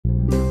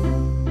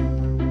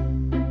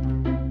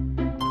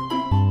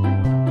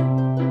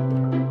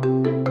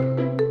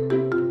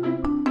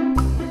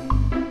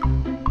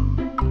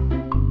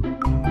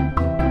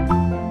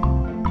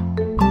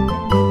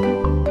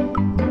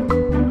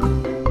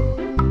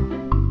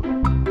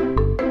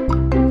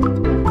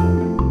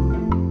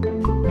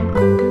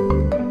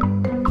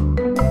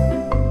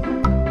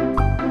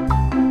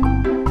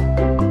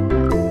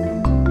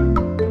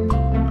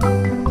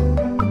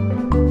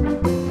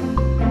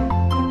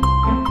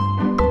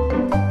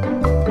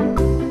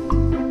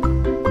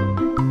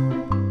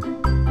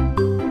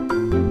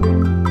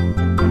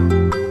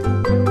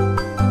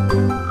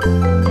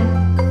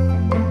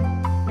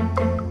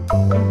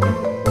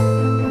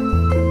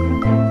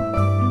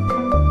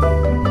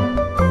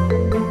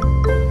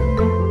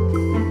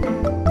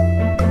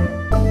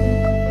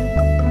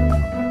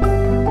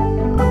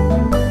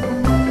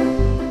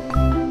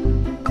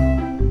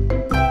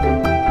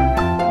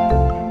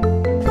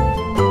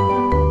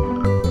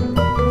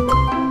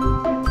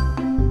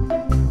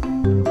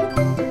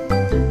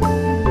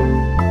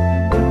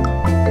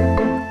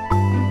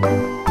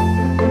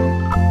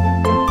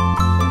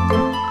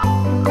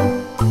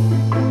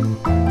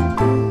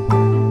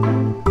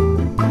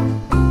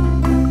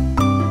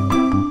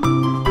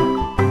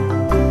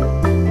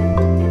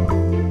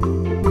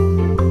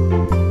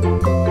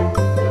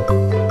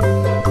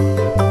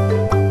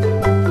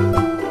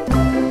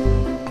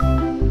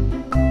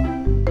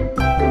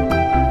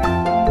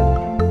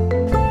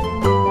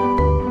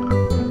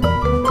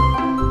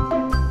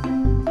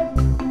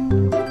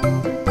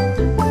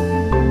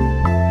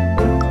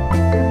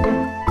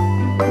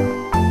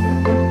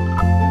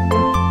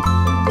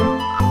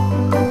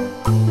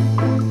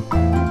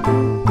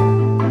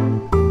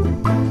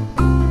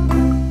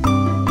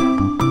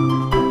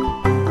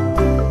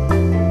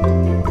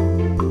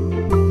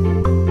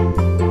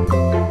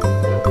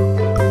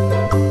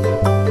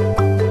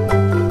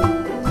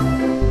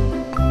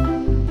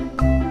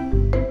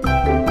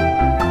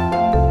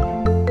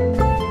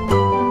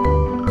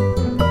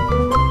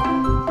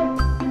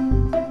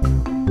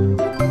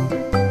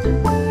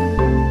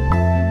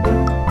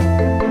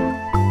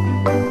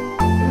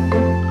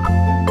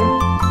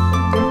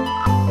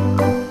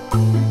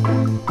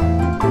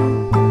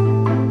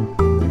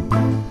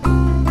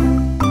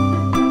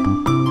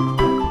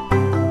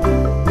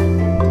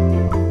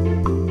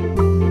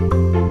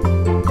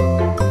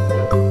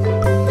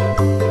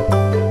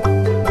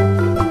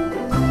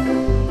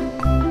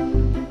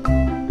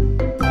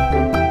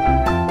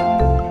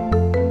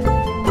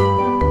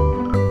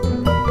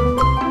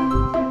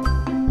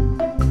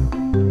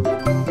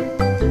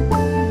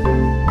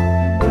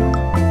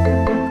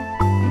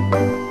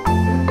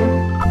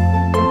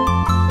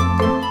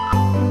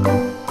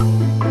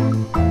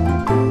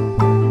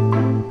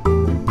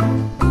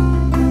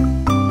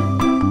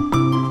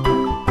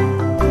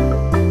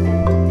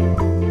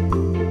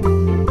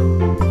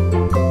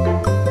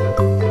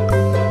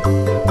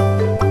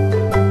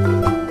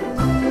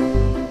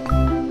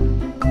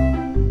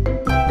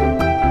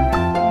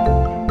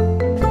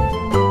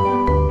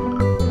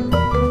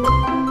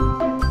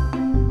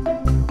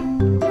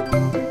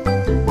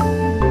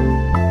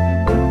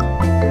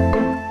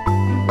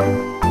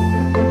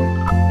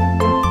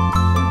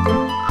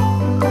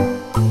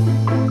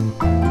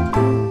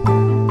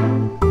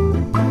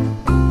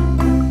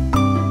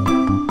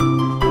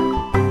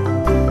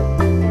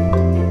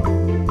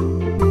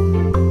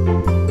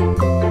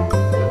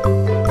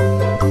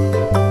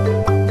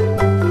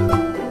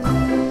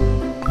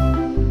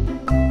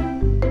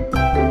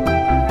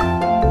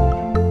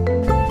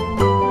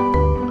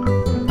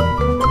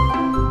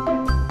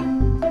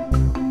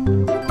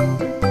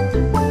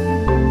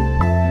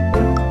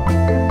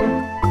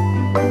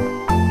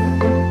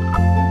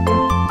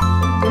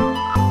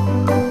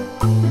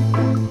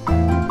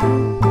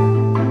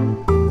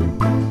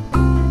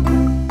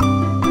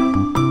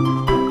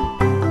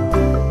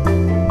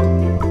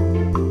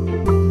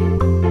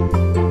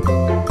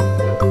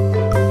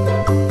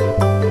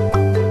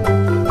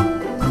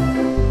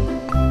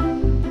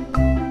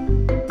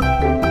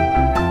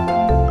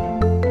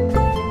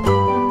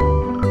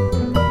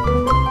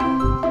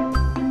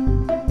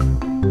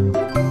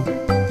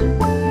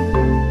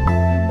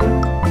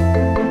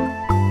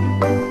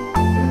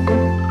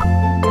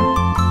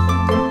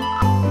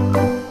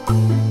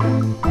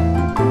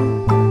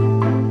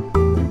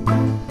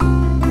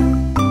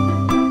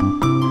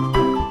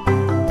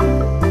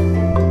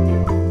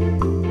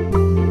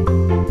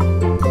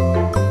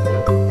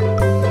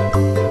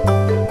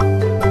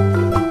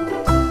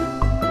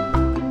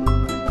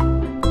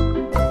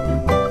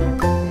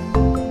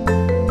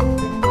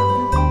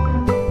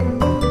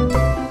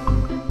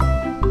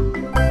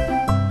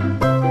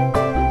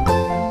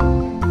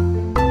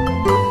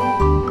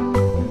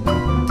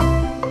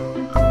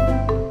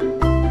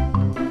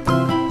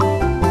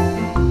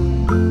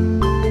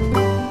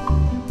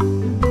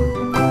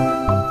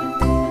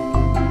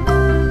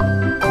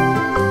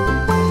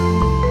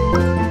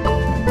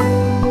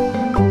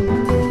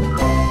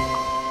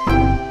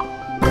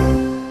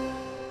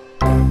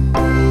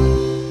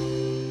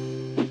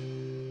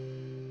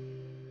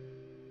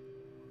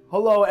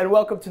Hello and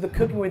welcome to the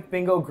Cooking with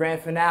Bingo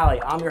Grand Finale.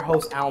 I'm your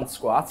host, Alan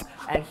Squats,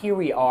 and here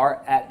we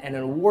are at an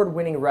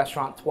award-winning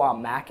restaurant, Trois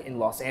Mac in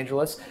Los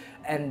Angeles.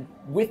 And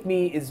with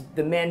me is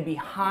the man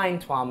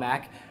behind Trois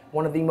Mac,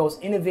 one of the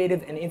most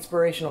innovative and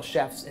inspirational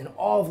chefs in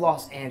all of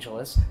Los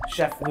Angeles,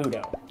 Chef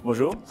Ludo.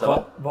 Bonjour, ça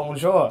va?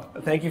 Bonjour.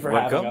 Thank you for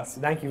having us.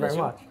 Thank you very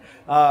much.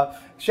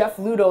 Chef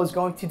Ludo is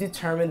going to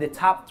determine the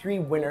top 3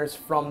 winners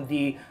from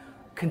the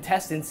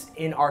contestants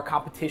in our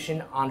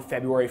competition on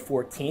February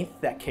 14th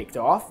that kicked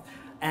off.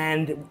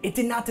 And it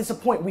did not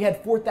disappoint. We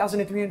had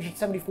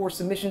 4,374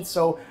 submissions,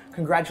 so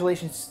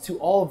congratulations to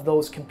all of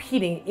those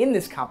competing in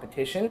this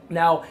competition.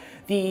 Now,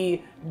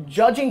 the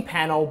judging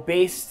panel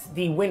based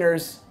the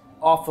winners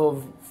off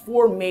of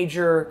 4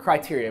 major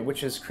criteria,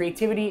 which is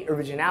creativity,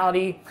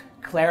 originality,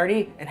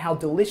 clarity, and how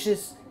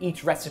delicious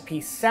each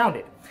recipe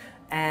sounded.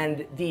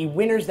 And the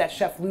winners that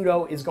Chef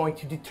Ludo is going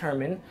to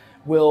determine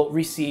will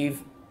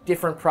receive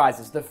different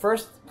prizes. The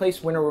first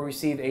place winner will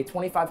receive a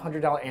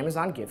 $2,500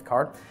 Amazon gift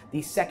card.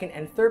 The second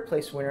and third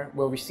place winner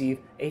will receive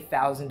a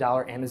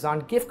 $1,000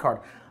 Amazon gift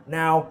card.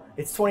 Now,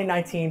 it's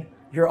 2019,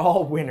 you're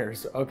all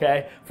winners,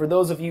 okay? For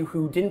those of you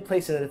who didn't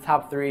place in the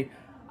top 3,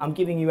 I'm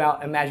giving you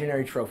out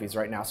imaginary trophies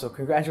right now, so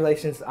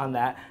congratulations on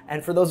that.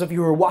 And for those of you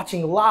who are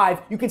watching live,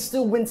 you can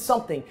still win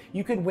something.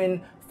 You could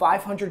win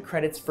 500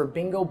 credits for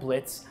Bingo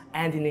Blitz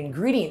and an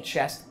ingredient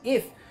chest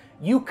if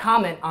you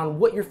comment on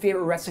what your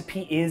favorite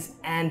recipe is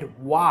and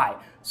why.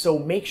 So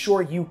make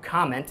sure you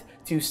comment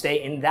to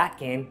stay in that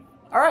game.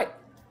 All right,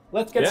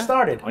 let's get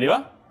started. On y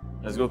va?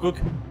 Let's go cook.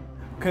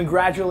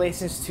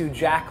 Congratulations to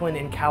Jacqueline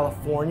in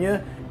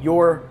California.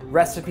 Your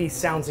recipe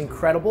sounds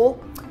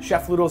incredible.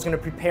 Chef Ludo is going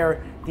to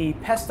prepare the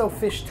pesto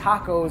fish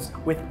tacos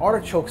with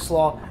artichoke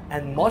slaw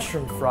and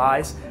mushroom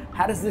fries.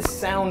 How does this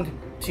sound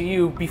to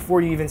you before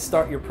you even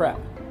start your prep?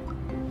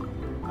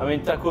 I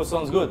mean, taco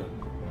sounds good.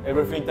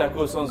 Everything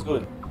taco sounds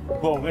good.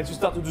 Well, I'm going to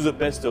start to do the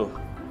pesto.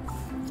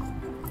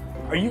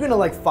 Are you going to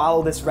like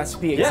follow this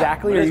recipe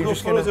exactly, or are you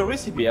just follow going the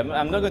recipe?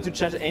 I'm not going to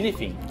change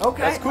anything.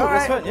 Okay, that's cool. Right.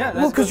 That's fun. Yeah, that's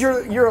well, because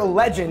you're a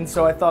legend,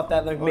 so I thought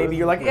that like maybe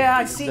you're like, yeah,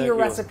 I see your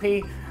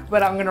recipe,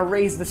 but I'm going to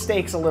raise the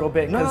stakes a little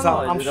bit because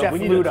I'm Chef we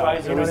need Ludo. to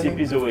try the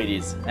recipe the way it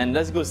is, and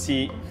let's go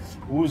see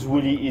who's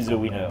really is the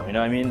winner. You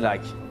know what I mean?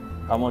 Like,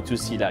 I want to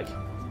see like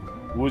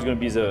who's going to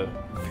be the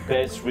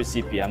best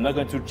recipe. I'm not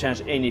going to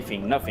change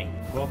anything, nothing.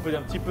 On va put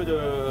un petit peu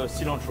de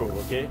cilantro,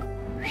 okay?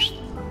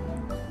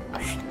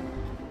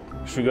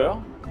 Sugar.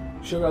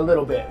 Sugar a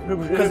little bit.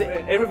 Because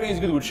everything is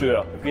good with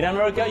sugar. In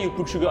America, you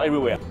put sugar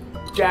everywhere.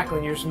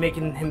 Jacqueline, you're just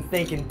making him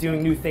think and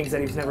doing new things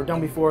that he's never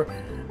done before.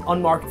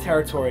 Unmarked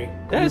territory.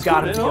 Yeah, you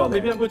got him cool, to go there.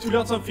 Maybe I'm going to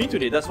learn something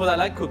today. That's what I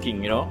like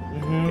cooking, you know?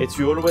 It's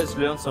you always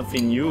learn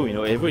something new, you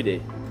know, every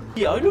day.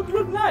 Yeah, you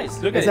look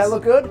nice. Look Does at that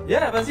look good?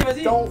 Yeah,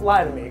 vas-y. Don't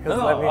lie to me.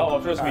 No,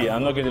 trust me,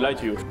 I'm not going to lie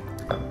to you.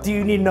 Do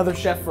you need another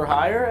chef for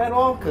hire at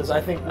all? Because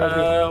I think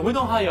maybe... we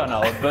don't hire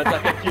now, but I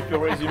can keep your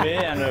resume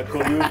and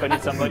call you if I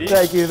need somebody.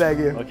 Thank you.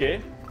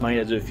 Okay.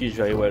 Marinate the fish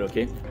very well,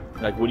 okay?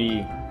 Like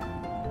really...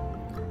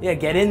 Yeah,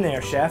 get in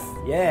there, chef.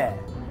 Yeah.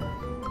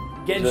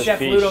 Getting The Chef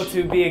fish. Ludo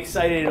to be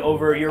excited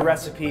over your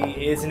recipe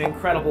is an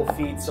incredible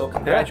feat, so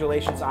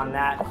congratulations on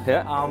that.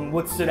 Yeah.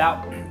 What stood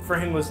out for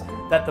him was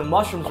that the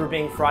mushrooms were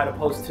being fried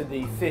opposed to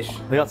the fish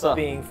Regarde ça.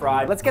 being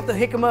fried. Let's get the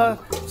jicama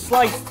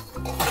sliced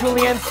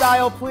julienne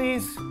style,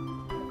 please.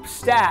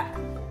 Stat.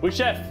 Oui,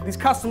 chef. These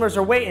customers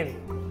are waiting.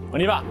 On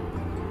y va.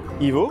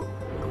 Ivo.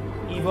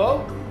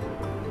 Evo?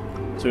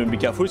 So be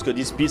careful because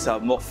these pieces are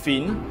more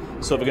thin,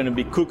 so we're going to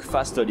be cooked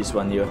faster, this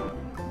one here.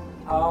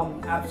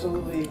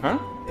 Absolutely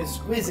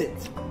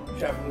exquisite,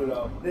 Chef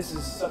Ludo. This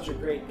is such a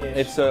great dish.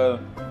 It's you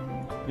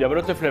have a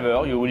lot of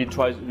flavor. You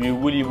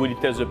really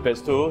taste the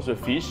pesto, the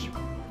fish.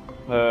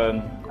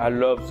 I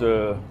love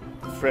the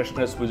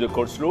freshness with the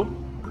coleslaw,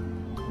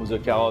 with the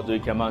carrot, the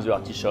jicama, and the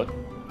artichoke.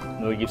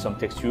 You know, it gives some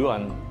texture,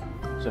 and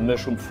the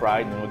mushroom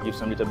fried, you know, gives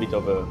some little bit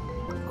of a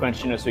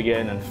crunchiness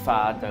again and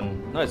fat.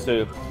 And no, it's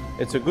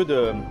a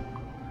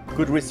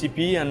good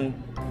recipe and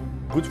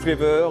good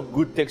flavor,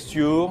 good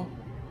texture.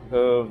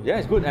 Yeah,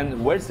 it's good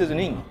and well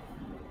seasoning.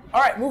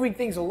 All right, moving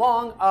things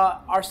along,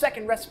 our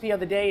second recipe of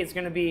the day is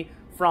going to be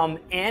from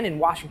Ann in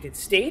Washington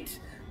State,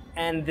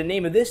 and the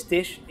name of this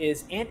dish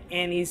is Aunt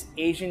Annie's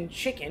Asian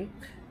Chicken.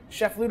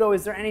 Chef Ludo,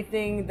 is there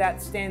anything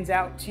that stands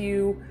out to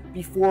you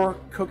before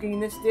cooking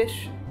this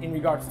dish in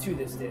regards to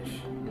this dish?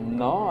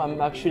 No, I'm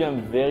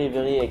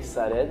very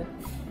excited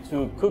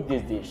to cook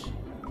this dish.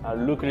 I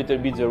look a little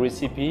bit the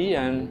recipe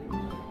and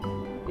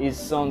it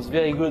sounds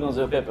very good on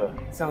the paper.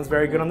 Sounds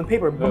very good on the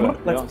paper.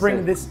 Let's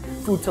bring this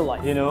food to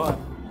life. You know,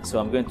 so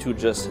I'm going to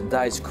just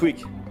dice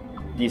quick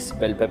this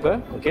bell pepper,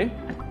 okay?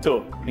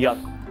 So we got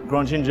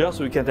ground ginger,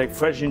 so we can take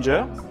fresh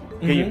ginger,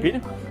 okay, you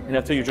peel, and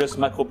after you just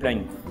macro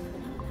plane.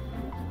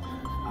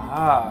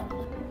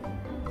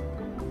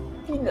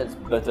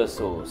 Peanut butter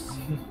sauce.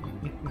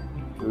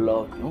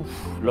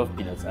 love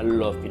peanuts, I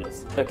love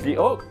peanuts. Exactly.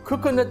 Oh,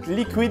 coconut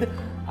liquid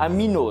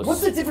aminos.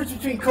 What's the difference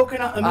between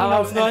coconut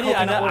aminos and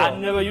coconut oil? I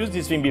never used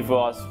this thing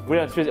before.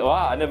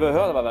 I never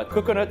heard about that.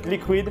 Coconut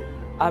liquid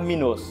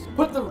aminos.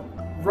 Put the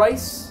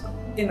rice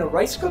in a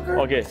rice cooker.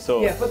 Okay,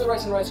 so yeah, put the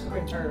rice in the rice cooker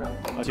and turn it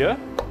up. Here.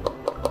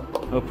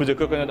 We'll put the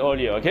coconut oil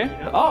here, okay?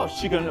 Yeah. Oh,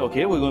 chicken,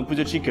 okay, we're going to put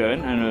the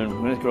chicken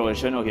and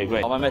coloration, okay,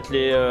 great. On va mettre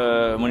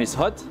les when it's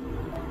hot.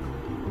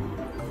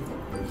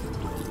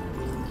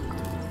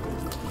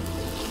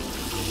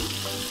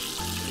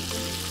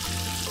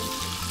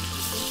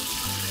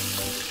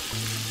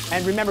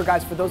 And remember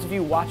guys, for those of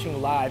you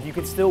watching live, you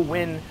can still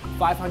win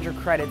 500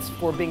 credits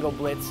for Bingo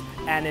Blitz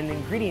and an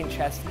ingredient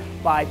chest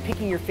by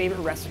picking your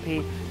favorite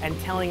recipe and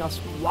telling us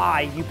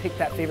why you picked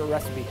that favorite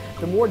recipe.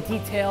 The more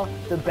detail,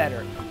 the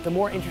better. The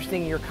more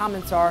interesting your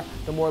comments are,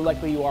 the more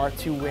likely you are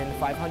to win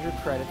 500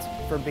 credits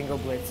for Bingo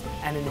Blitz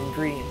and an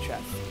ingredient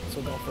chest.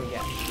 So don't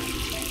forget.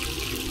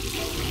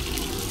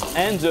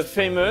 And the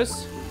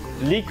famous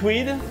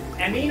liquid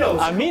aminos.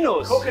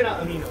 Aminos.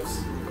 Coconut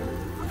aminos.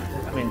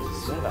 I mean,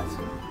 so that's.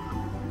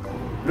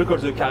 Look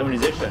at the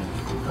caramelization.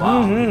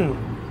 Wow.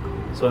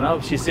 Mm-hmm. So now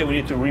she said we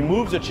need to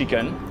remove the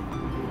chicken.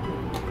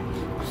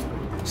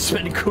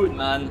 Smells good,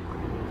 man.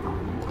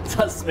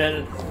 That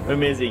smells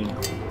amazing.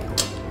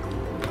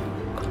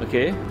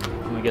 Okay,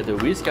 we get the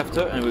whisk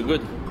after and we're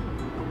good.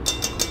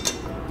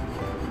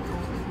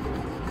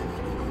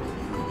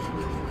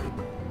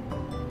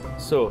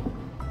 So,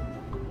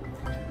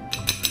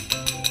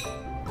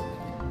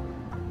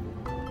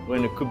 we're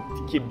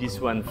gonna keep this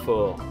one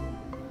for.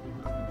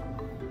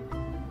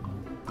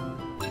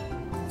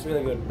 It's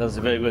really good. That's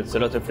very good. It's a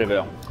lot of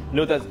flavor.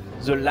 Note that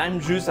the lime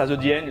juice at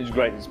the end is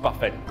great. It's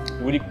perfect. It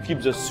really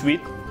keeps the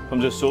sweet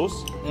from the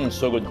sauce.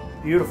 So good.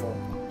 Beautiful.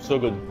 So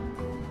good.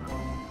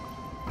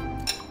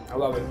 I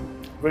love it.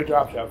 Great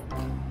job, chef.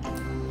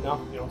 No,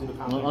 you don't do the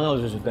pounding.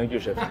 No, thank you,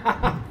 chef.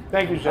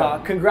 Thank you,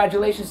 chef.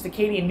 Congratulations to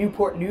Katie and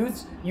Newport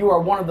News. You are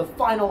one of the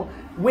final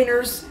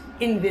winners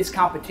in this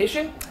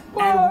competition.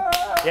 And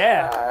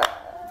yeah,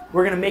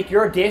 we're gonna make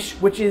your dish,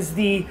 which is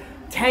the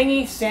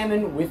tangy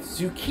salmon with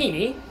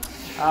zucchini.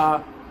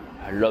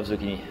 I love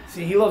zucchini.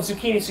 See, he loves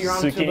zucchini, so you're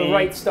on to the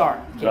right start.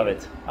 Katie. Love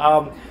it.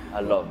 I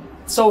love it.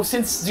 So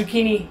since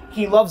zucchini,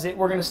 he loves it,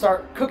 we're gonna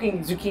start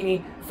cooking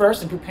zucchini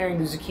first and preparing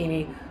the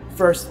zucchini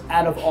first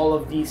out of all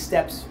of these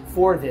steps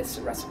for this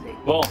recipe.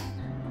 Bon.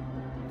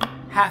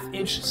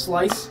 Half-inch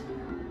slice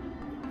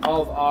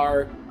of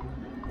our,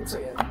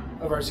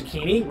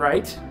 zucchini,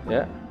 right?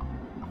 Yeah.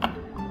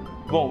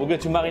 Bon, we're going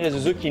to marinate the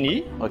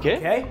zucchini, okay?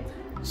 Okay.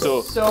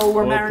 So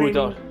we're marinating put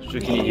our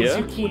zucchini here.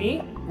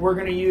 Zucchini. We're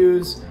gonna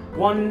use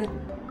 1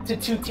 to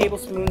 2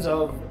 tablespoons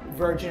of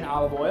virgin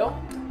olive oil.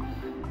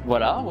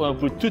 Voilà, we're gonna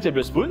put 2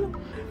 tablespoons.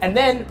 And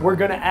then we're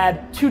gonna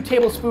add 2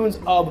 tablespoons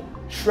of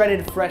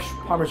shredded fresh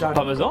Parmesan.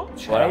 Parmesan,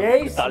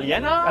 voilà.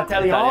 Italiano.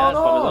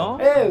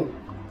 Parmesan.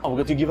 Oh, we're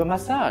going to give a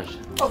massage.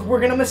 Oh, we're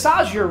gonna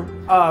massage your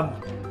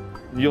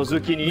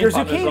zucchini,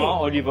 Parmesan,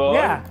 olive oil.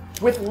 Yeah,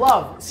 with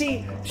love.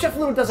 See, Chef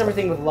Ludo does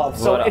everything with love,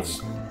 so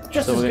it's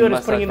just as good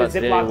as putting it in a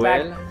Ziploc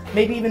bag.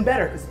 Maybe even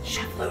better, because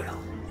Chef Ludo.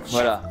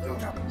 Voilà.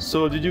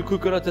 So, did you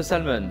cook a lot of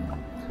salmon?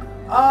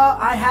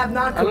 I have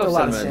not cooked a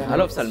lot of salmon. I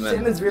love salmon.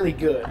 Salmon's really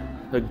good.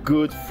 A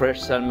good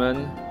fresh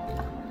salmon.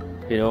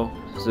 You know,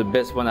 the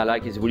best one I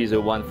like is really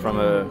the one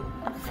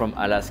from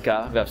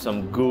Alaska. We have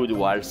some good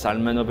wild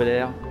salmon over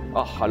there.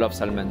 Oh, I love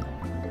salmon.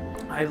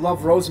 I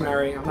love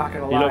rosemary, I'm not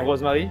gonna lie. You love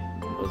rosemary?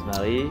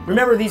 Rosemary.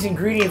 Remember these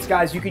ingredients,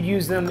 guys, you could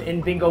use them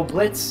in Bingo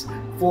Blitz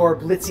for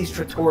Blitzy's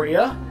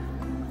Trattoria.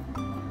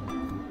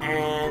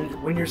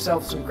 And win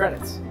yourself some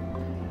credits.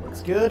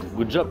 Looks good.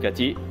 Good job,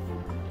 Cathy.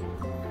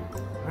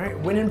 All right,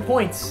 winning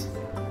points.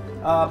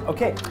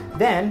 Okay,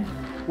 then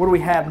what do we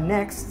have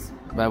next?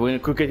 We're going to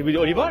cook it with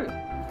olive oil.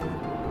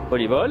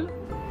 Olive oil.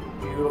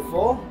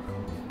 Beautiful.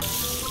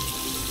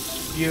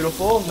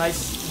 Beautiful.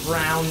 Nice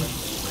brown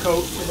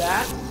coat to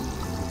that.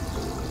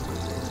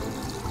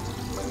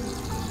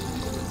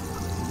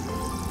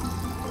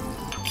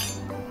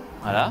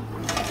 Voilà.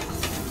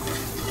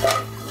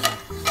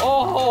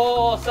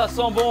 Oh, ça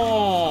sent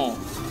bon.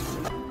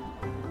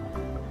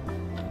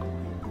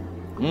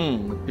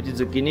 Petite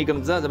zucchini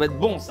comme ça va être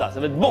bon ça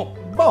va être bon.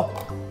 Bon.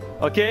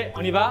 Ok,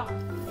 on y va.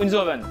 In the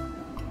oven.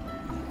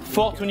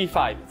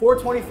 425.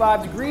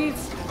 425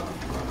 degrees.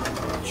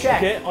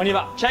 Check. Ok, on y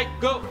va. Check,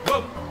 go,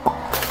 go.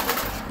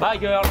 Bye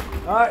girl.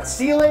 All right,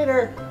 see you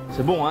later.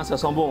 C'est bon, hein, ça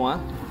sent bon, hein.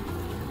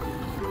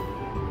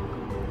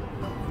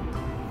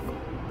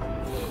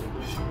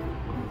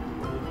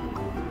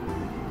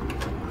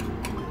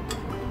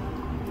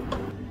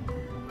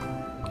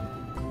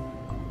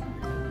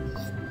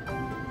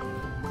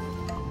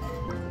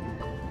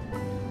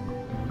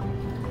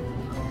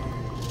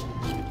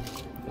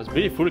 That's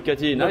beautiful,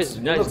 Cathy. Nice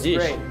dish.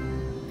 Great.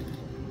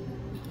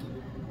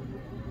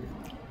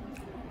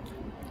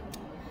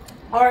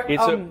 All right,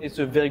 it's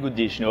a very good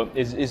dish. You know,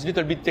 it's a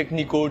little bit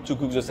technical to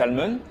cook the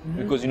salmon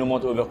because you don't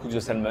want to overcook the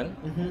salmon.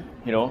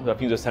 You know, I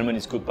think the salmon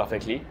is cooked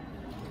perfectly.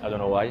 I don't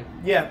know why.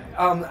 Yeah,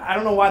 I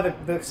don't know why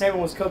the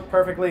salmon was cooked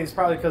perfectly. It's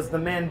probably because the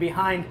man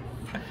behind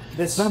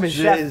this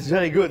chef is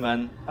very good,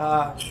 man.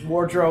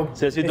 Wardrobe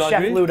is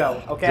Chef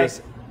Ludo. Okay,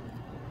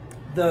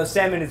 the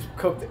salmon is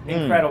cooked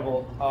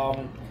incredible.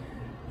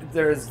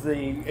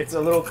 It's a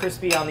little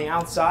crispy on the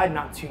outside,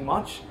 not too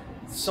much.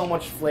 so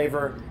much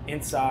flavor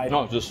inside.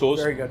 No, the sauce.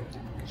 Very good.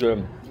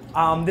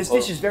 This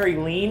dish is very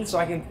lean, so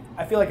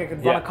I feel like I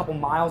could run a couple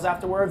miles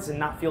afterwards and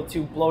not feel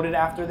too bloated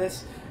after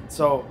this.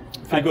 So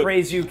I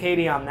praise you,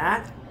 Katie, on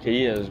that.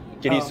 Katie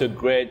is a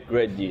great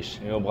dish.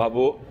 You know,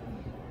 bravo.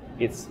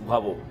 It's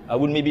bravo. I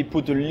would maybe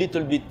put a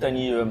little bit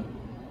tiny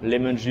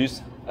lemon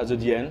juice at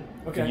the end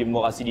to give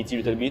more acidity a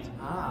little bit,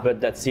 but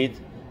that's it.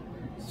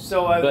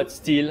 So, but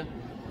still,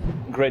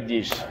 great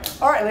dish.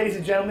 All right, ladies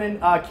and gentlemen,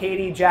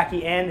 Katie,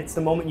 Jackie, Ann, it's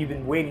the moment you've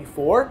been waiting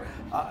for.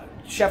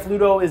 Chef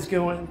Ludo is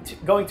going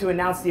to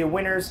announce the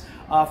winners,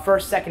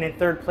 first, second, and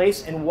third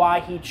place, and why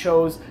he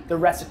chose the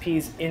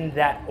recipes in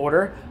that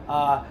order.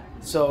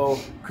 So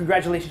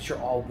congratulations, you're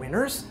all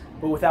winners.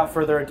 But without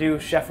further ado,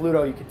 Chef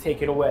Ludo, you can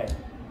take it away.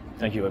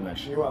 Thank you very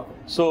much. You're welcome.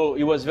 So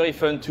it was very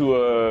fun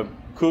to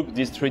cook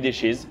these 3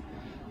 dishes.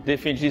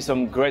 Definitely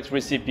some great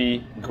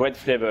recipe, great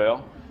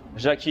flavor.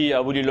 Jackie, I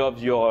really loved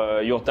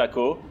your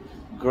taco.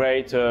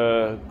 Great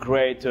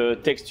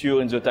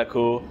texture in the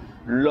taco.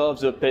 Love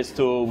the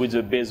pesto with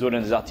the basil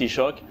and the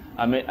artichoke.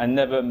 I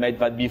never made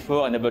that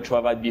before. I never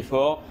tried that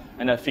before,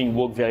 and I think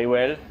worked very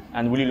well.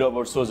 And really love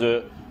also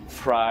the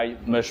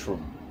fried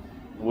mushroom.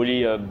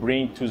 Really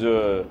bring to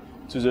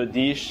the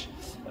dish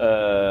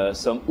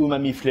some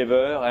umami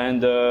flavor,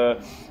 and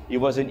it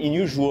was an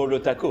unusual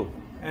taco.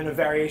 And a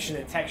variation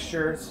in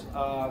textures.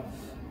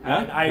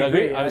 And I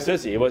agree.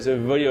 Seriously, it was a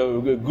very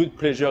good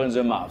pleasure in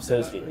the mouth.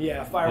 Seriously.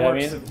 Yeah,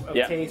 fireworks of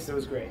taste. It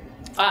was great.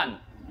 And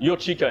your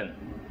chicken.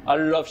 I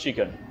love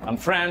chicken. I'm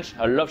French.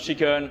 I love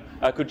chicken.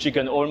 I cook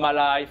chicken all my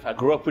life. I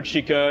grew up with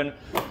chicken.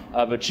 I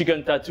have a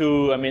chicken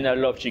tattoo. I mean, I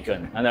love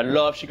chicken, and I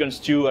love chicken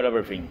stew. I love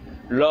everything.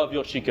 Love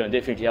your chicken,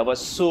 definitely. I was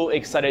so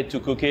excited to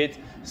cook it.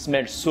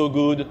 Smelled so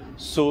good,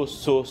 so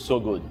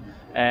good.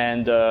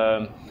 And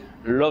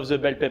love the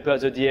bell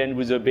peppers at the end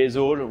with the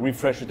basil.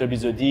 Refresh a little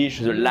bit the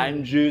dish. The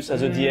lime juice at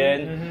the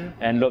end,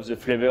 and love the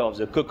flavor of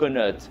the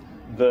coconut,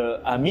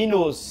 the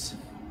aminos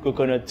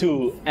coconut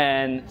too,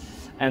 and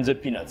the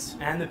peanuts.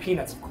 And the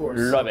peanuts, of course.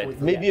 Love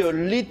it. Maybe a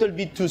little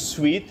bit too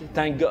sweet.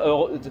 Thank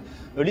God,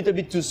 a little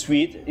bit too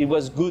sweet. It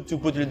was good to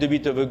put a little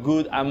bit of a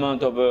good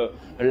amount of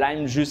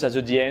lime juice at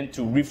the end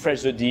to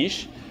refresh the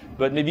dish.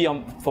 But maybe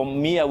for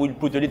me, I will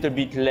put a little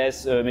bit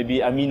less, maybe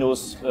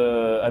aminos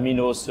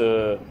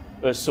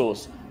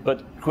sauce.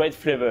 But great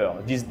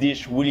flavor. This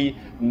dish really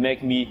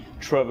make me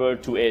travel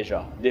to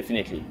Asia.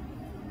 Definitely.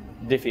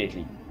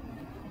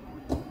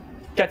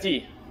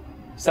 Katie,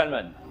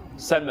 salmon.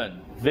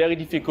 Very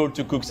difficult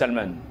to cook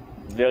salmon.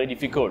 Very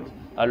difficult.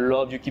 I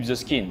love you keep the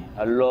skin.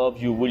 I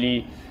love you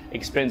really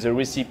explain the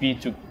recipe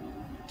to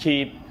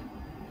keep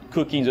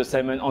cooking the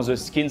salmon on the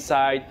skin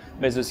side,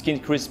 make the skin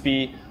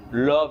crispy.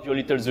 Love your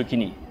little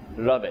zucchini.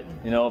 Love it.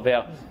 You know,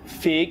 they're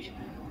thick,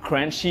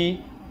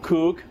 crunchy,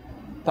 cook,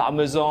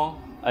 parmesan.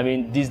 I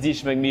mean, this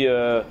dish make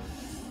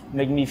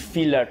me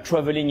feel like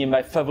traveling in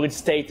my favorite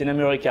state in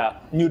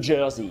America, New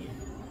Jersey.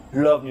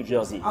 Love New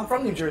Jersey. I'm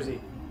from New Jersey.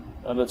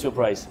 I'm not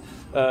surprised.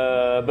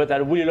 But I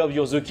really love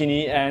your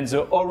zucchini and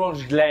the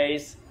orange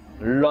glaze.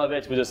 Love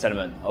it with the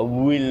salmon. I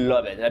will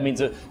love it. I mean,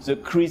 the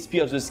crispy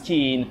of the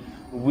skin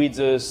with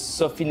the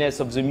softiness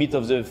of the meat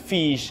of the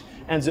fish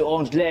and the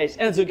orange glaze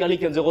and the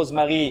garlic and the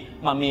rosemary.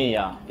 Mamma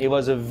mia. It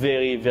was a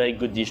very, very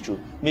good dish too.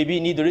 Maybe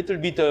need a little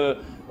bit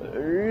of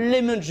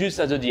lemon juice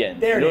at the end.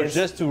 There it is.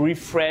 Just to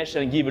refresh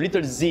and give a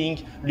little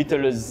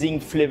zing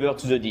flavor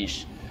to the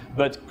dish.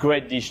 But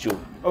great dish too.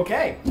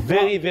 Okay.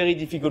 Very, very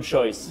difficult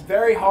choice.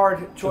 Very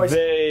hard choice.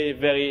 Very,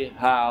 very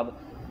hard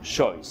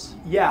choice.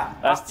 Yeah.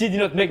 I still did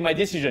not make my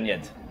decision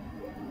yet.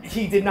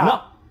 He did not.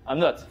 No, I'm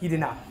not. He did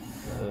not.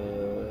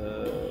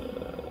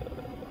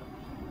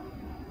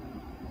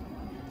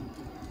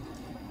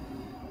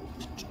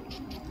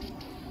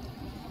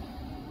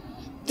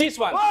 This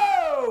one.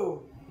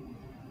 Whoa!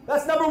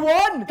 That's number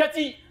 1.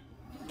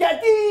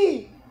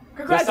 Katie.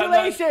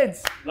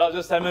 Congratulations. Love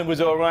the salmon with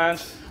the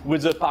orange,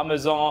 with the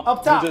parmesan,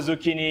 Up top. with the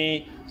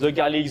zucchini, the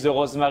garlic, the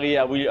rosemary.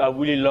 I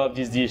really love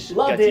this dish.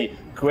 Loved Katie.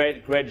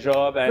 it. Great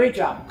job. And great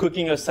job.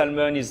 Cooking a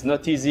salmon is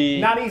not easy.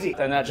 Not easy.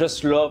 And I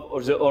just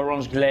love the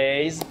orange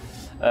glaze,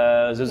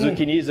 the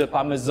zucchini, the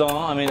parmesan.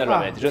 I mean, I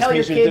love it. Just tell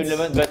your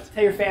kids, but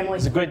tell your family.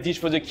 it's a great dish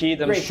for the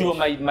kids. I'm sure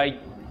my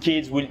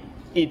kids will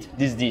eat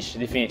this dish,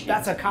 definitely.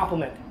 That's a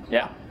compliment.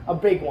 Yeah. A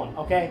big one,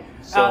 okay?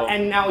 So,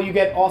 and now you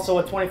get also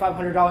a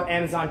 $2,500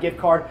 Amazon gift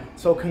card,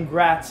 so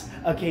congrats,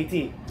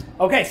 KT.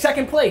 Okay,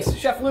 second place,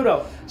 Chef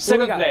Ludo.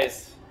 Second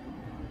place.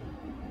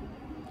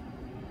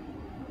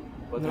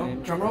 No,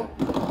 drum roll.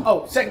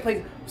 Oh, second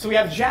place. So we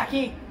have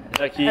Jackie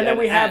and then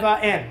we have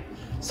Ann.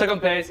 Second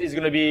place is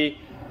going to be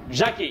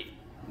Jackie.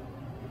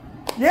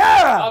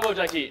 Yeah! Bravo,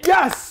 Jackie.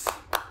 Yes!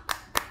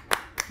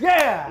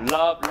 Yeah!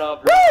 Love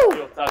Woo!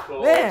 your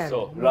taco. Man,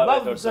 Also.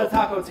 Love it also. the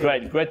taco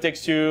too. Great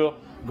texture,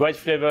 great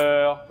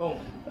flavor. Boom.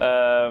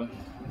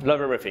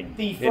 Love everything.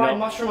 The fried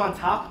mushroom on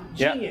top,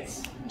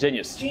 genius. Yeah.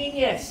 Genius.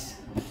 Genius.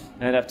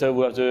 And after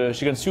we have the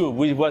chicken stew,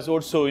 which was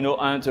also,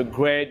 and a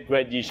great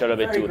dish. I love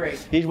it too.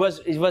 Great. It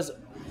was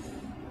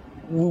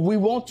we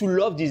want to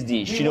love this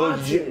dish,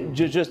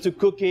 just to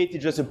cook it,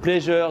 it's just a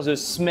pleasure, the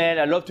smell,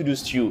 I love to do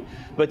stew,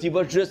 but it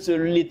was just a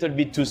little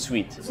bit too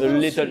sweet,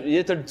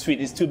 little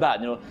sweet, it's too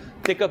bad,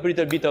 Take up a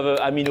little bit of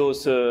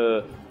aminos,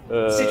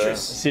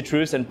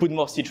 citrus and put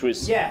more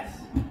citrus. Yes.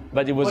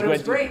 But it was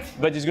great.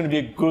 But it's going to be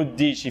a good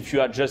dish if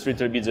you add just a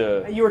little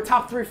bit. You were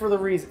top 3 for a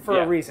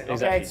reason, okay?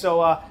 Exactly.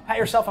 So pat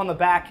yourself on the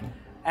back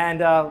and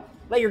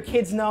let your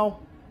kids know,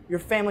 your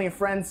family and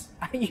friends,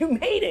 you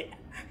made it.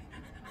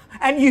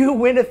 And you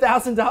win a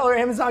 $1,000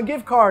 Amazon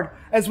gift card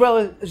as well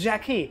as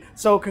Jackie.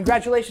 So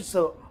congratulations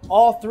to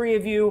all 3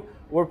 of you.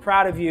 We're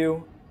proud of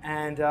you,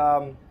 and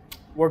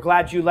we're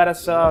glad you let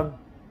us,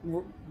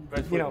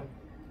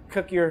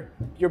 cook your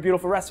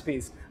beautiful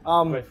recipes.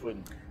 Great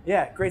food.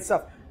 Yeah, great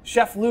stuff.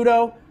 Chef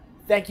Ludo,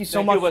 thank you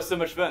so much. It was so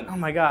much fun. Oh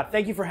my God,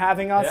 thank you for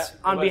having us.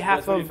 On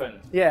behalf of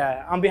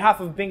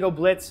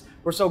Blitz,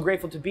 we're so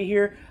grateful to be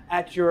here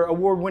at your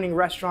award-winning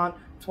restaurant,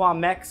 Trois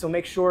Mecs. So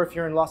make sure if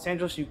you're in Los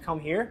Angeles, you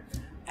come here.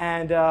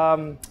 And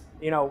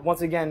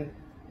once again,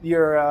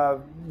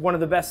 you're one of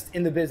the best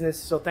in the business.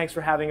 So thanks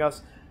for having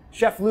us,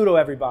 Chef Ludo,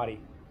 everybody.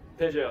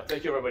 Pleasure.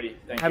 Thank you, everybody.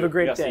 Have a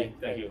great day.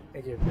 Thank you.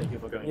 Thank you. Thank you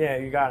for coming. Yeah,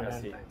 you got it,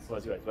 man. It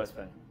was great. It was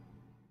fun.